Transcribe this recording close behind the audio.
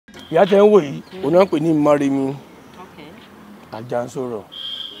ìyá tẹ́ ń wò yìí òun náà ń pè ní Moremi Ajansoro.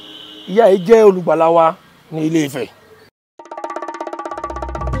 Ìyá yìí jẹ́ olùgbàlà wa ní Ile-Ife.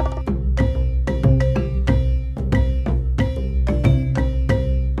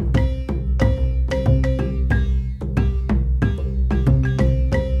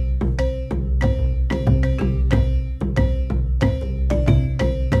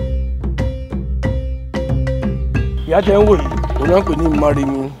 Ìyá tẹ́ ń wò yìí òun náà ń pè ní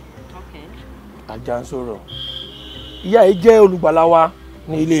Moremi Ajansoro. Ìyá yìí jẹ́ olùgbàlà wa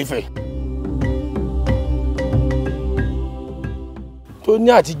ní Ile-Ife. Tó ní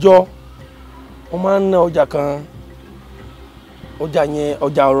àtijọ́ wọ́n máa ń ná ọjà kan, ọjà yẹn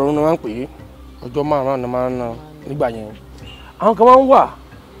ọjà ọ̀rọ̀ ni wọ́n ń pè é, ọjọ́ márùn-ún ni wọ́n máa ń ná nígbà yẹn. Àwọn kan máa ń wà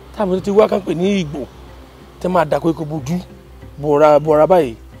táwọn tó ti wá kan pè ní Ìgbò tẹ́ máa dà kókó bojú bọ̀ra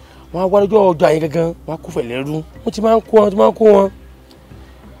báyìí. Wọ́n á wá lọ́jọ́ ọjà yẹn gangan, wọ́n á kó fẹ̀ lẹ́rú, wọ́n ti máa ń kó wọn.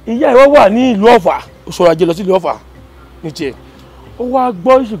 Ìyá ìwọ wà ní ìlú Ọ̀fà, ó sọ̀rọ̀ ajé lọ sí ìlú Ọ̀fà ní tiẹ̀. Ó wá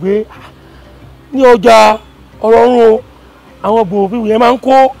gbọ́ ìṣègbè ní ọjà ọ̀rọ̀ ọ̀run o, àwọn gbòòfin yẹn máa ń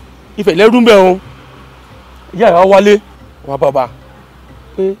kó Ifẹ̀ lẹ́rú ń bẹ̀ o. Ìyá ìwọ wálé wọn bàbá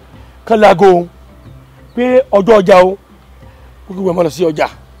pé kánlágo o, pé ọjọ́ ọjà o, gbogbo ẹ̀ máa lọ sí ọjà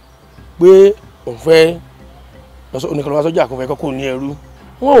pé òun fẹ́ oníkan lọ́wọ́ sọ́jà kò fẹ́ kọ́kọ́ ní ẹrú.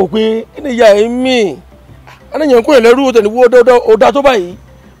 Wọ́n wò pé kí ni ìyá ẹ̀ mí anáyàn kó ẹlẹ́rú ó tẹ̀ ní wó ọ̀dà tó báyìí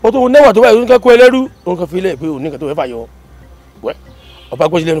ó tó nẹ́wà tó báyìí ó ní ká kó ẹlẹ́rú òun kan fi lẹ̀ pé òun ní kan tó fẹ́ fà yọ. Wẹ́ ọba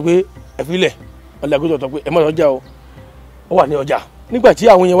gbọ́ sí lẹ́nu pé ẹ fi lẹ̀ ọ̀lẹ́ àgbẹ̀tọ̀ tọ́ pé ẹ má lọ ọjà o, ó wà ní ọjà. Nígbà tí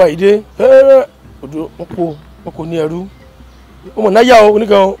àwọn yẹn wá yìí dé odò wọn kò ní ẹrú ó mọ̀ náyà o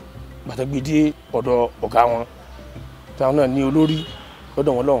oníkan bàtà gbèdé ọ̀dọ̀ ọ̀gá wọn táwọn náà ní olórí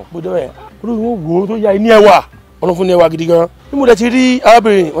lọ́dọ̀ wọn lọ́hùn. Bó dé bẹ́ẹ̀ olórí wọn wò ó tó yá ní ẹwà wọn fún ní ẹwà gidi gan. Bí mo dẹ̀ ti rí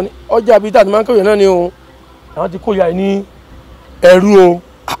arábìnrin wọn ní ọjà bíi táàtì máa ń kọ̀wé náà ni o, àwọn ti kó ya ẹ ní ẹrú o,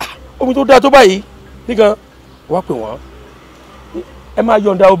 omi tó dáa tó báyìí nìkan wá pè wọ́n ẹ máa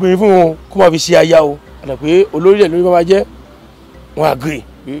yọ̀ǹda obìnrin fún wọn kó máa fi ṣe aya o. Àdà pé olórí rẹ̀ lórí máa jẹ́ wọn agree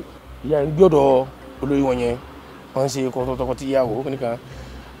pé ìyá ẹ̀ ń gbé ọ̀dọ̀ olórí wọn yẹn wọ́n ń ṣe tọkọtìyàwó nìkan.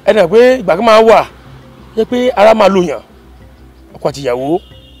 Ẹ dà pé ìgbà kan máa wà jẹ́ pé ara máa lòyàn ọkọ àtìyàwó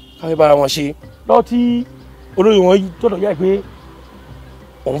káfí bára wọn ṣe lọ́wọ́ tí olórí wọn tọ̀dọ̀ yá ẹ pé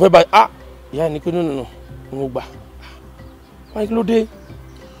òun fẹ́ bá ìyá ẹ̀ ní pé nínú òun gbà. Wọ́n kí ló dé?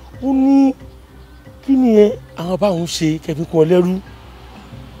 Ó ní kí ni àwọn bá òun ṣe kẹfí kan lẹ́rú.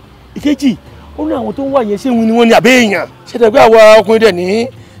 Ìkejì ó ní àwọn tó ń wà yẹn ṣé wọn ni wọ́n ní àbẹ́ èèyàn ṣe tẹ̀ pé àwa ọkùnrin dẹ̀ ní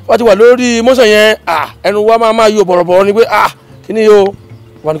wọ́n ti wà lórí mọ́sàn yẹn ẹnu wa máa yọ bọ̀rọ̀bọ̀rọ̀ ni pé kí ni yóò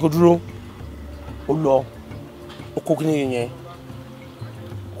wà ní kó dúró. Ó lọ ó kó kí ni yẹn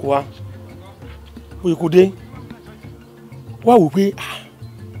kó wá ó yẹ kó dé wá wò pé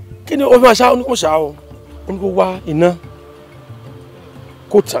kí ni ó fi máa ṣá ó ní kó ṣá o ó ní kó wá iná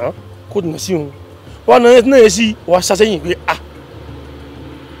kó tán kó dùn sí òun wọn náà yẹ sí wọn ṣá sẹ́yìn pé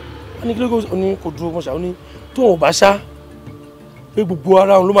wọn ní kí ló ní kó dúró wọn ṣá ó ní tó wọn bá ṣá pé gbogbo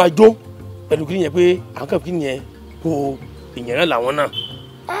ara wọn ló máa jó pẹ̀lú kí nìyẹn pé àwọn kan kí nìyẹn kó ìyẹn náà làwọn náà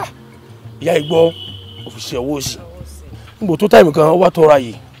ìyá ìgbọ́ òfìsì ọwọ́ òsì níbo tó táìmù kan wá tọrọ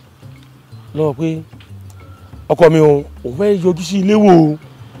àyè lọ́wọ́ pé ọkọ mi òun fẹ́ yọjú sí ilé wò ó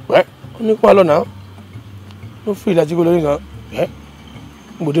wọ́n ní pa lọ́nà ló fi ìlàjì kó lórí kan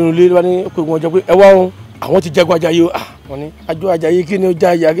gbòdì nílé wá ní pé wọ́n jọ pé ẹ wá o àwọn ti jagun ajayi o wọ́n ní àjọ ajayi kí ni ó já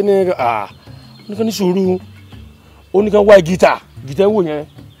àyà kí ni oníkan ní sùúrù oníkan wá ìgìtà wò yẹn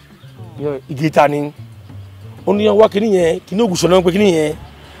ìgìtà ni oníkan wá kíní yẹn kíní ògùsọ̀ náà pé kíní yẹn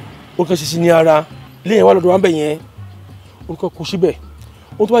ó kàn ṣiṣẹ́ ní ara ilé yẹn wà lọ́dọ̀ wá ń bẹ̀ yẹn oníkan kò síbẹ̀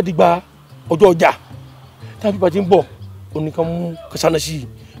ó tó wá dìgbà ọjọ́ ọjà táwọn pípa ti ń bọ̀ oníkan mú kásánà sí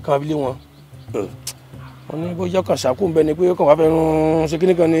káwọn abilé wọn wọn ní bóyá kan ṣàkó ń bẹ ni pé kàn wá fẹ́ rún ṣe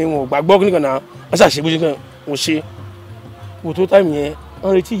kíní kan ni wọn ò gbàgbọ́ kíní kan náà wọ́n ṣàṣe bó ṣe kàn wọ́n ṣe wò tó táìmù yẹn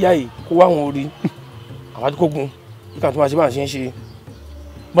wọ́n retí ìyá yìí kó wá wọn orí àwọn àti kógun kíkà tó máa ṣe bá ṣe ń ṣe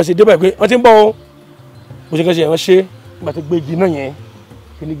bọ́n ṣe débẹ̀ pé wọ́n ti ń bọ̀ o bó ṣe kàn ṣe wọ́n ṣe nígbà tó gbé igi náà yẹn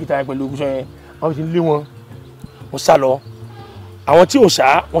kíní gíta yẹn pẹ̀lú ògùsọ yẹn wọ́n ti lé wọn wọ́n sá lọ àwọn tí ò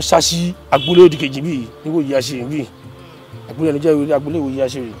sá wọ́n sá sí agboolé òdì kejì bíi níwò yíyá ṣe bíi agboolé ẹni jẹ́ ìwé agboolé ìwò yíyá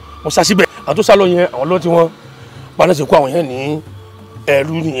ṣe rè wọ́n sá síbẹ̀ àwọn tó sá lọ yẹn àwọn lọ́ọ́ tí wọ́n paná ṣe kó àwọn yẹn ní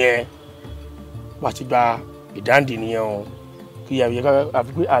ẹrú nìyẹn wọ́n àti gba ìdáǹdè nìyẹn o kí ìyá yẹn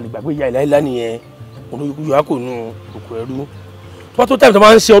àfi pé àlìgbàgbé ìyá ìlàílá nìyẹn olóyún yóò kò nù òkú ẹrú tó bá tó táìmù tó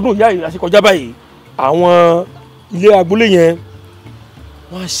máa ń ṣe ọdún ìyá yìí àṣekọjá báyìí àwọn ilé agboolé yẹn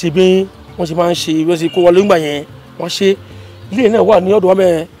wọ́n á ṣe bí wọ́n ṣe máa ń ṣe bí wọ́n ṣe kó wọlé ńgbà yẹn wọ́n ṣe ilé náà wà ní ọ̀dọ̀ wa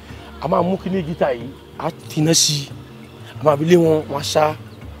mẹ́rin a máa mú kíní gíta yìí a tìǹà sí a máa fi lé wọn wọ́n ṣá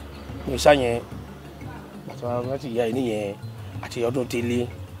ní ìṣá yẹn àti wọn rántí ìyá yìí nìyẹn àti ọdún tẹ́lẹ̀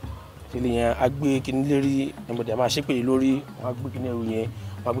Ṣé yẹn á gbé kíní lérí ẹ̀mọ̀dé máa ṣépè lórí wọ́n á gbé kíní ẹrù yẹn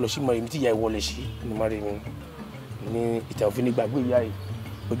wọ́n á gbé lọ sí Moremi tí ìyá ìwọlé sí ní Moremi ní ìtàn òfin ní gbàgbé ìyá yìí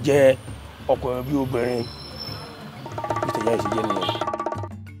ó jẹ́ ọkùnrin bí obìnrin ìtàn ìyá yìí ṣe jẹ́ nìyẹn.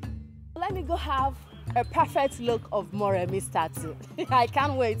 Let me go have a perfect look of Moremi's tattoo. I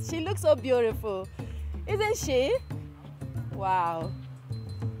can't wait. She looks so beautiful, isn't she? Wow.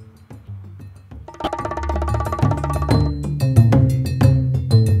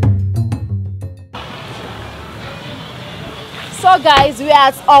 So guys, we are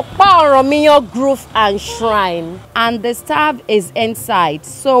at Opa Grove and Shrine and the staff is inside.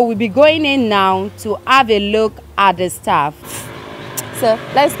 So we'll be going in now to have a look at the staff. So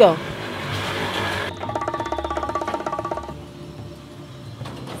let's go.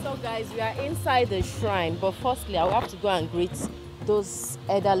 So guys, we are inside the shrine, but firstly I will have to go and greet those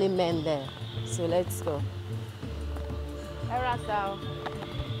elderly men there. So let's go. Erasa.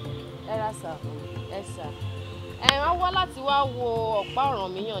 Erasa. Yes, sir. Wọ́n wá láti wá wo Ọ̀pá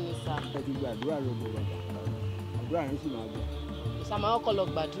Ọ̀rànmíyàn ni sà. Ẹ ti gbàdúrà lọ bọ̀ bàbá. Àdúrà yẹn sì máa gbọ́. Ìsàmà ọkọ̀ lọ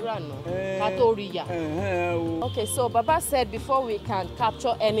gbàdúrà náà. Ká tó rí yà. Okay, so Baba said before we can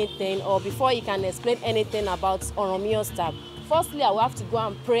capture anything or before he can explain anything about Ọ̀rànmíyàn staff, firstly I will have to go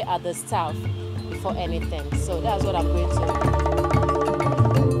and pray at the staff before anything. So that's what I'm going to do.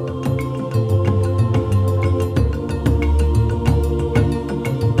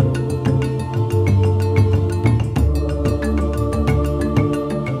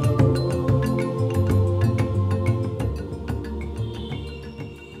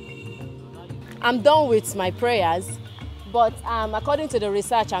 I'm done with my prayers, but according to the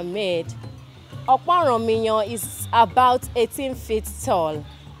research I made, Ọ̀pá Ọ̀rànmíyàn is about 18 feet tall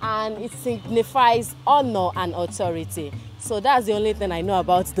and it signifies honor and authority. So that's the only thing I know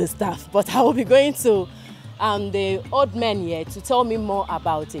about the staff, but I will be going to the old men here to tell me more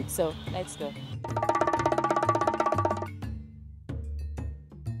about it. So let's go.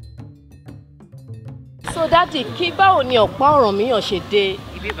 So Daddy, kí báwo ni Ọ̀pá Ọ̀rànmíyàn ṣe dé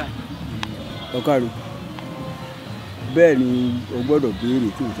ibi báyìí? Ọ̀kàrù bẹ́ẹ̀ ni o gbọ́dọ̀ béèrè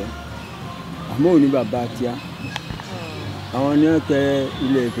tó tán àmọ́ òní bàbá tíá àwọn ní ọ̀tẹ̀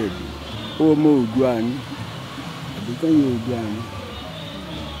Ile-Ife ó mọ Oòduà ni àbí kẹ́yìn Oòduà ni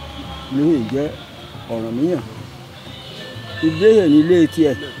lóyè jẹ́ Ọ̀rànmíyàn ìbéèrè nílé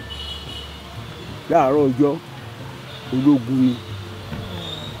tiẹ̀ láàárọ̀ ọjọ́ ológun ni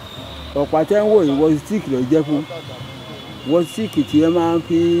ọ̀pá tẹ́ ń wò yín wọ́n stick lọ jẹ́ fún wọ́n síkì tí ẹ máa ń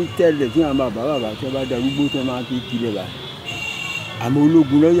fi tẹ́lẹ̀ tí àwọn bàbá tí wọ́n bá darúgbó tí wọ́n máa ń fi kílẹ̀ bá àmọ́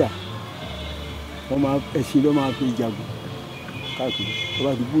ológun lọ́yà wọ́n máa ẹṣin lọ́ máa fi jagun káàkiri wọ́n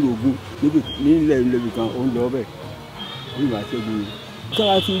bá ti búrò ogun nílẹ̀ ilẹ̀ kan ó ń lọ bẹ́ẹ̀ ó yìí máa ṣẹ́gun yìí. kí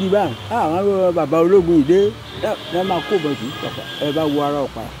wọ́n ti rí báyìí àwọn bàbá ológun ìdè ẹ máa kó bọ̀ sí ẹ bá wo ara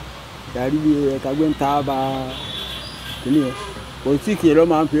ọ̀pá yàrá bí ẹ̀ka gbé ń ta bá kìnìyàn wọ́n síkì lọ́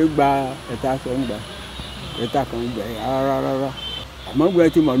máa ń fi gba ẹ̀ta sọ̀ngbà ẹ̀ta kan gbẹ rárá àmọ́ gbẹ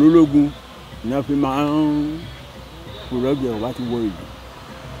tí mọ̀ lólógun ní wọ́n fi máa ń fòrọ́gbẹ̀ wá ti wọ ìlú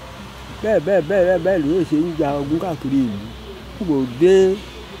bẹ́ẹ̀ ló ṣe ń ja ogun káàkiri ìlú kò dé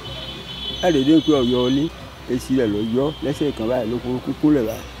ẹ̀ẹ́dẹ̀ẹ́dẹ́ pé Ọ̀yọ́ ọlé èsì rẹ̀ lọ yọ lẹ́sẹ̀ kan báyìí ló kúkú lẹ̀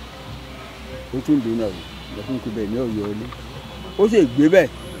báyìí ó tún dé náà lọ́kùn kú bẹ̀ ní Ọ̀yọ́ ọlé ó sì gbé bẹ́ẹ̀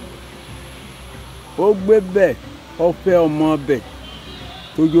ó gbé bẹ́ẹ̀ ó fẹ́ ọmọ bẹ̀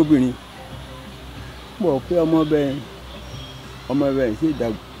tó jóbìnrin pọ̀ pé ọmọ bẹ́ẹ̀ ṣe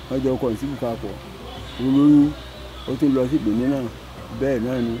ìdàgbà ọjọ́ ọkọ̀ ìsìnkú papọ̀ olóyún ó tún lọ sí Benin náà bẹ́ẹ̀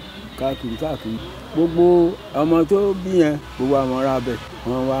náà ni káàkiri gbogbo ọmọ tó bí yẹn gbogbo àwọn ará bẹ̀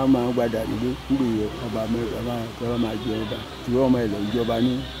wọ́n wá máa ń gbadà nílé nígbè yẹ ọba mẹ́ta kọ́ máa jẹ ọba tí wọ́n máa lọ ìjọba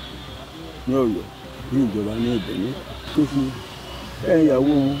ní Ọ̀yọ́ ní ìjọba ní Benin tó fi ẹ̀yìn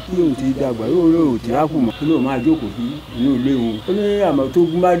ìyàwó wọn tí òun ti dàgbà yóò lóò tí á kù mọ́ kí lóò máa jókòó sí inú ilé wọn ó ní àmọ́ tó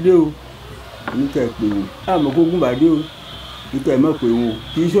gún bá dé o oníkẹ́ pé wọn àmọ́ kó gún bá dé o oníkẹ́ mọ̀ pé wọn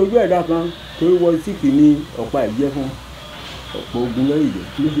kì í ṣojú ẹ̀dá kan torí wọ́n sì kì í ní ọ̀pá ìjẹ́ fún ọ̀pọ̀ ogun lẹ́yìn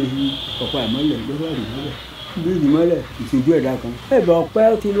ìjẹ́ ló ṣe fi ọ̀pá ìmọ́lẹ̀ lọ́wọ́rì mọ́lẹ̀ bí ìmọ́lẹ̀ ìṣojú ẹ̀dá kan. ẹ̀bà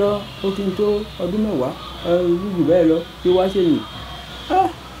ọ̀pẹ́ ti lọ ó ti tó ọdún mẹ́wàá jù bẹ́ẹ̀ lọ tí wá ṣèyìn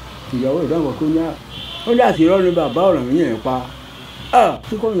ìyàwó ìdáwọ̀ kó ní ó ní àṣírọ́ ní bàbá Ọ̀rànmíyàn pa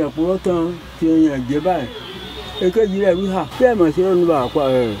tí kò yàn purọ́ tán ti yàn jẹ́ báyìí èkejì rẹ̀ wí hà bí ẹ̀mọ̀ àṣírọ́ ní bàbá pa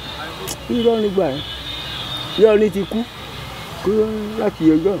irọ́ nígbà yẹn irọ́ ní ti kú láti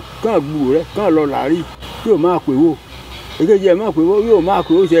ọjọ́ kàn gbùrù rẹ̀ kàn lọ làárí yóò máa pè wò èkejì ẹ̀ máa pè wò yóò máa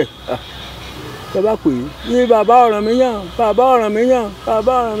pè wò ṣe tẹ bá pè é ní bàbá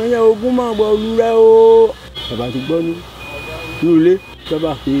Ọ̀rànmíyàn ogún máa gbọ́ olú rẹ̀ o bàbá ti gbọ́ ní ilé tẹ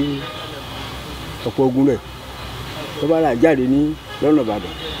bá fi ọ̀pọ̀ ogun rẹ̀ tẹ bá rà jáde ní lọ́nà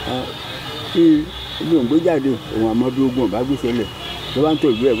Ìbàdàn tí ibi òǹgbé jáde òun àmọ́dún ogun ọ̀bá gbé ṣẹlẹ̀ ló bá ń tó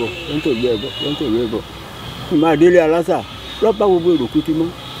ìlú ẹ̀ bọ̀ ló ń tó ìlú ẹ̀ bọ̀ ló ń tó ìlú ẹ̀ bọ̀ máa délé alásà lọ́pàá gbogbo èrò kúti mọ́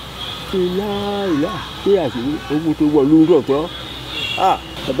ìlà pé àṣírí ogun tó wọ̀ lóńdọ̀ tọ́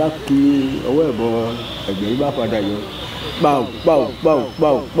ẹ bá kí ọwọ́ ẹ̀ bọ ẹ̀gbẹ́ yìí bá padà yọ pàù pàù pàù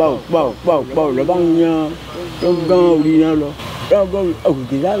pàù pàù pàù pàù pàù lọ́ bá ń yan ló ń gán orí yẹn lọ lọ́gán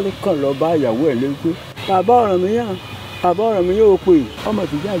òkìkí lálẹ́ kàn lọ bá ìyàwó ẹ̀ lé pé bàbá ọ̀ràn mi yàn ó pè ọmọ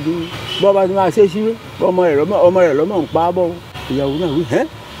tó jáde bọ́ba tí máa ṣe síwé ọmọ rẹ̀ lọ́mọ ń pa á bọ́ ìyàwó náà wí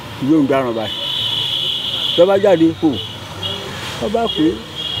ìwé ń daràn báyìí lọ́ba jáde kò ọba pé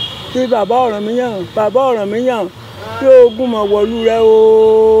tí bàbá ọ̀ràn mi yàn tí ogun mọ̀ wọ̀lú rẹ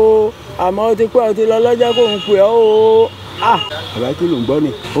o àmọ́ ó ti pẹ́ ó ti lọ lọ́jọ́ kó ń pè ọ́ o àbá tí ló ń gbọ́ ni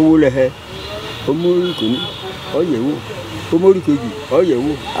owó lẹ́hẹ́ omórí kìíní ọ̀yẹ̀wò omórí kejì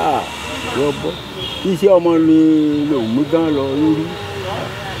ọ̀yẹ̀wò wọ́n bọ́ iṣẹ́ ọmọ ni lòun mú gán lọ lórí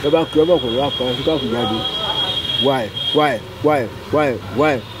lọ́ba kí ọba pẹ̀lú apá síkáàfù jáde wáì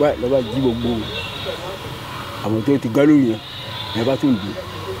lọ́ba jí gbogbo àwọn tó ti gán lórí yẹn ẹ bá tún dùn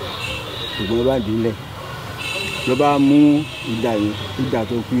ṣùgbọ́n lọ́ba dì í lẹ̀ lọ́ba mú ìdà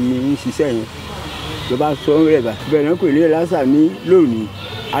tó fi ń ṣiṣẹ́ yẹn lọ́ba sọ ń rẹ̀ bá bẹ́ẹ̀ náà kò ní lásà ní lónìí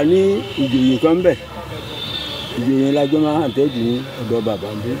a ní ìjòyè kan bẹ̀ ìjòyè lájọ́ máa hàn tẹ́jú ní ọ̀dọ̀ bàbá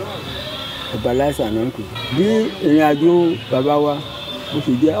mi ọba lásà náà kù bí ìrìn àjò bàbá wa bó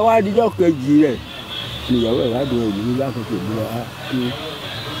ṣe jẹ́ wá dídọ́ kejì rẹ̀ níyàwó ẹ̀ wá dùn ẹ̀yìn ní lákòókò ìbúra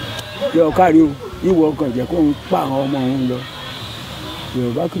kí ọkàrí o ìwọ ọkàn jẹ́ kó ń pa àwọn ọmọ òun lọ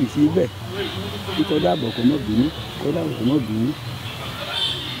Yorùbá kì í sí bẹ́ẹ̀ kíkọ́ dàbọ̀ kò mọ̀ bínú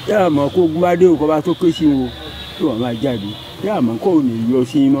yàrá mọ̀ kó ogun bá dé òkọ́ bá tó ké sí wo tí wọ́n máa jáde yàrá mọ̀ kó ò ní yọ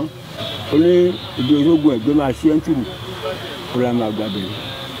sí mọ́ ó ní ìdí ológun ẹ̀gbẹ́ máa ṣe ń tùrù ó lá máa gbà bẹ̀rẹ̀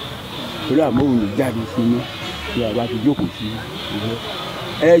ó lá mọ̀ ò ní jáde sí mọ́ tí wọ́n bá ti jókòó sí ìwọ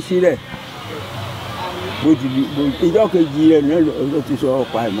ẹ sí rẹ̀ bó ti di ìjọ kejì rẹ̀ náà ló ti sọ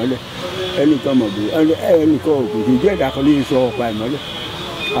ọ̀pá ìmọ́lẹ̀ ẹnìkan mọ̀ bí ẹnìkan òkùnkùn jẹ́ ìdákan ló ti sọ ọ̀pá ìmọ́lẹ̀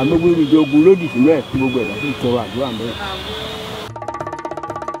àmọ́ gbogbo ìjọgùn lódì sílẹ̀ tí gbogbo ẹ̀dá tó tọrọ àdúrà mẹ́rin.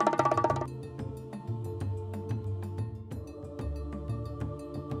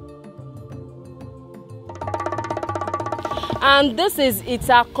 And this is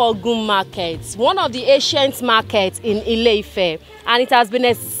Itakogun Market, one of the ancient markets in Ile-Ife, and it has been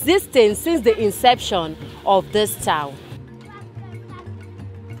existing since the inception of this town.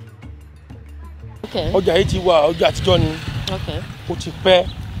 Okay. Ọjà yìí ti wà ọjà àtijọ́ ni. Okay. Ó ti pẹ́.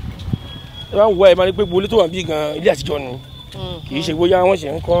 Ẹ bá ń wọ ẹ̀ máa ní pé gbolé tó wà bí gan ilé àtijọ́ ni. Kì í ṣe bóyá wọ́n ṣe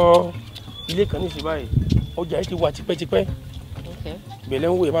ń kọ́ ilé kan níṣẹ́ báyìí. Ọjà yìí ti wà tipẹ́tipẹ́. Okay. Bẹ̀lẹ̀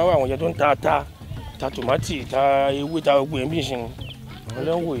ń wò ẹ̀ máa wà àwọn ọjà tó ń ta tòmátì, ta ewé, ta gbogbo ẹ̀ bí ìṣìn. Àwọn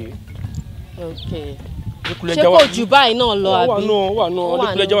lẹ́ ń wò yìí. Okay. Ṣé kò jù báyìí náà lọ àbí? Wà nù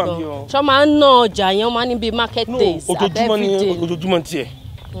Leku-Laja wà bí o. Ṣé máa ń ná ọjà yẹn máa ń bí market days àbí everyday? Ojoojúmọ́ tiẹ̀.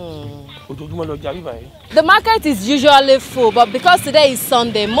 Ojoojúmọ́ lọ́jà bí báyìí. The market is usually full, but because today is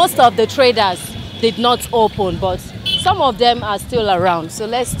Sunday, most of the traders did not open, but some of them are still around. So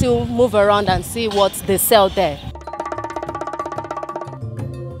let's still move around and see what they sell there.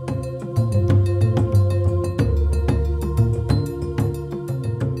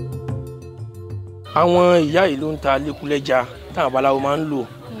 Àwọn ìyá yìí ló ń ta Leku-Laja táwọn babaláwo máa ń lò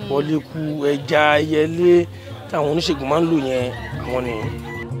wọ́n léku ẹja ẹyẹlé táwọn oníṣègùn máa ń lò yẹn àwọn nìyẹn.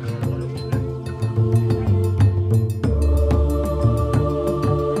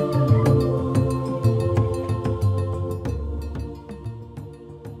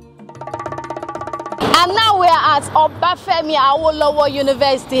 And now we are at Obafemi Awolowo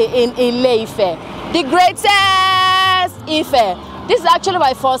University in Ile-Ife, the greatest Ife. This is actually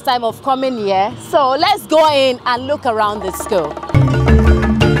my first time of coming here, so let's go in and look around the school.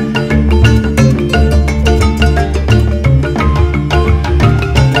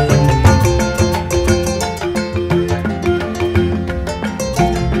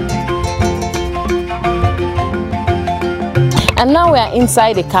 And now we are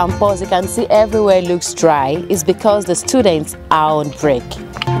inside the campus. You can see everywhere looks dry. It's because the students are on break.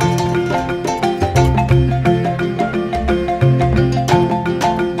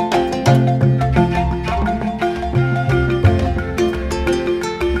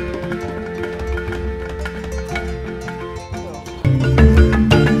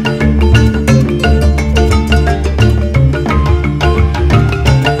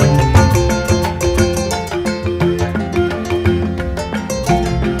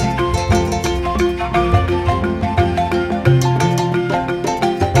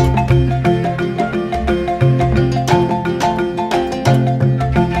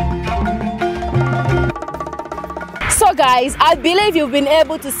 guys, I believe you've been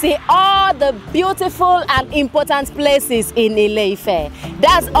able to see all the beautiful and important places in Ile-Ife.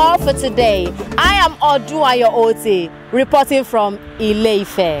 That's all for today. I am Odunayo reporting from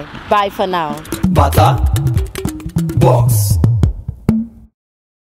Ile-Ife. Bye for now. BattaBox.